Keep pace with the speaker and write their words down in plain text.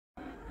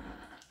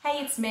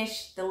Hey, it's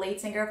Mish, the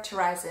lead singer of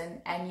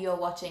Horizon, and you're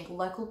watching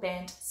local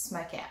band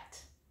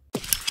Smokeout.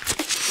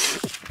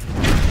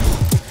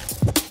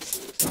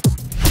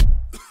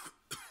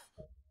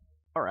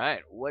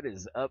 Alright, what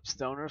is up,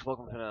 stoners?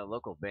 Welcome to the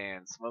local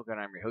band Smokeout.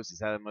 I'm your host,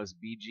 the most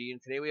BG,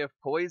 and today we have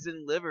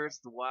Poison Livers.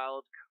 The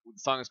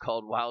song is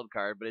called Wild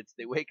Card, but it's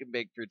the Wake and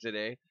Bake for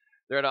today.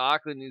 They're out of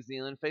Auckland, New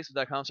Zealand.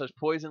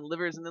 Facebook.com/Poison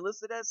Livers, and they're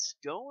listed as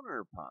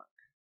stoner punk.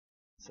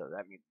 So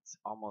that means it's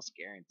almost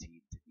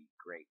guaranteed to be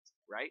great,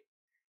 right?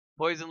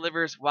 Poison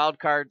Livers, Wild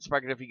Card,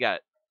 spark it if you got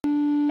it.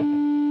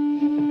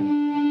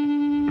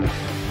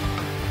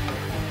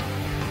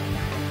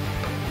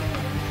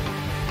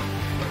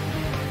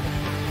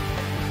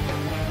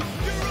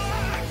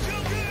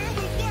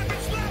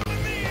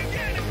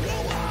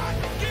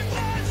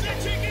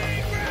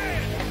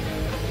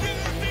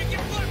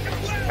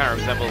 Kind of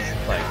resembles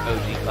like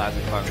OG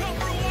classic punk,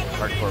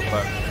 hardcore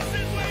punk.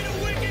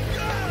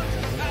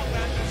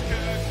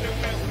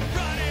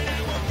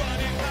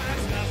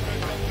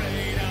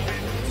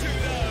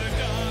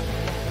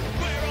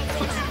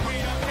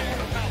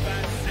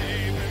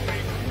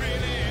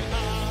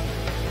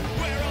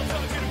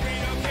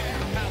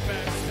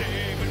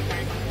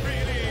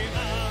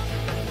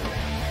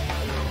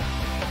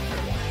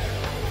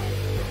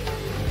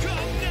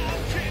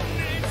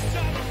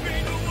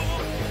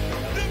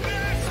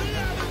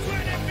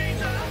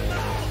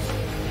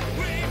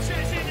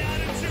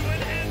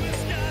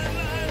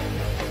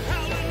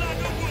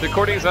 The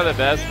recordings are the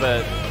best,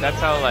 but that's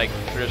how like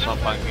traditional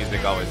punk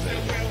music always is.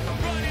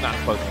 It's not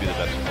supposed to be the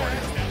best recording.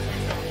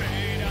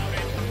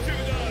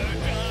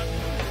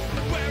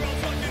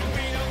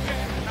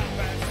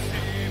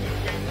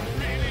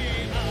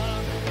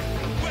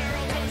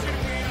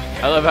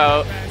 I love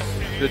how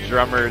the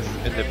drummer's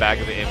in the back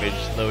of the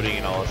image loading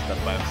and all this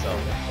stuff by himself.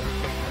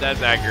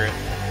 That's accurate,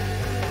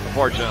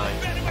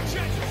 unfortunately.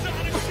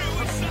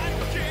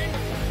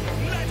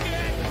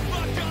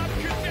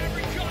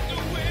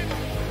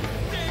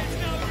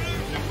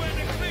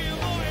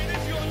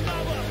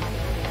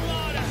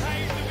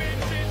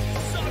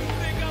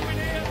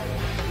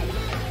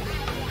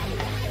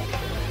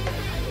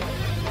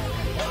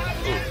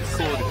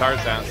 Cool guitar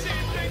sounds.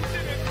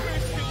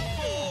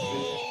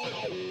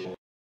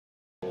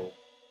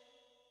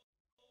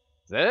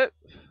 Is that it?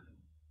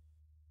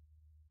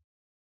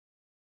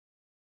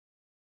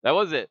 That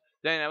was it.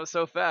 Dang, that was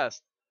so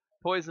fast.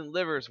 Poison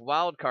Livers,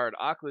 Wild Card,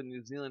 Auckland,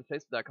 New Zealand,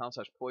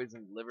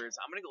 Facebook.com/Poison Livers.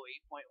 I'm gonna go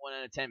 8.1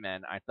 out of 10,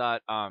 man. I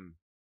thought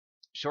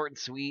short and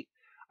sweet.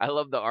 I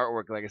love the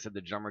artwork. Like I said, the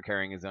drummer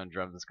carrying his own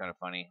drums is kind of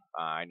funny.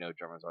 I know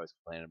drummers always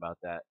complaining about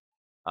that.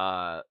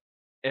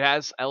 It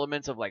has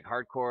elements of like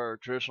hardcore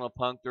traditional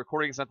punk. The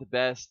recording is not the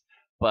best,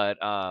 but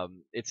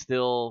it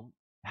still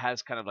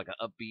has kind of like an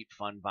upbeat,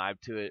 fun vibe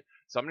to it.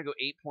 So I'm gonna go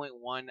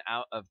 8.1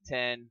 out of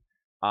 10.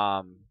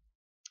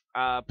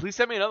 Please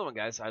send me another one,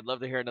 guys. I'd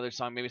love to hear another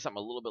song, maybe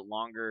something a little bit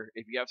longer.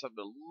 If you have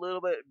something a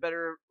little bit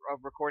better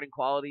of recording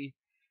quality,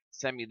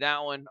 send me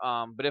that one.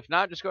 But if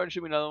not, just go ahead and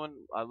shoot me another one.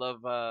 I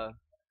love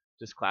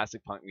just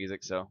classic punk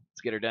music, so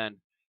let's get her done.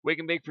 Wake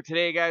and bake for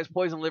today, guys.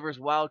 Poison Livers,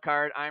 Wild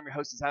Card. I'm your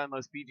host, the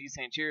most BG,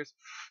 saying cheers,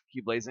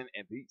 keep blazing,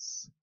 and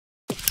peace.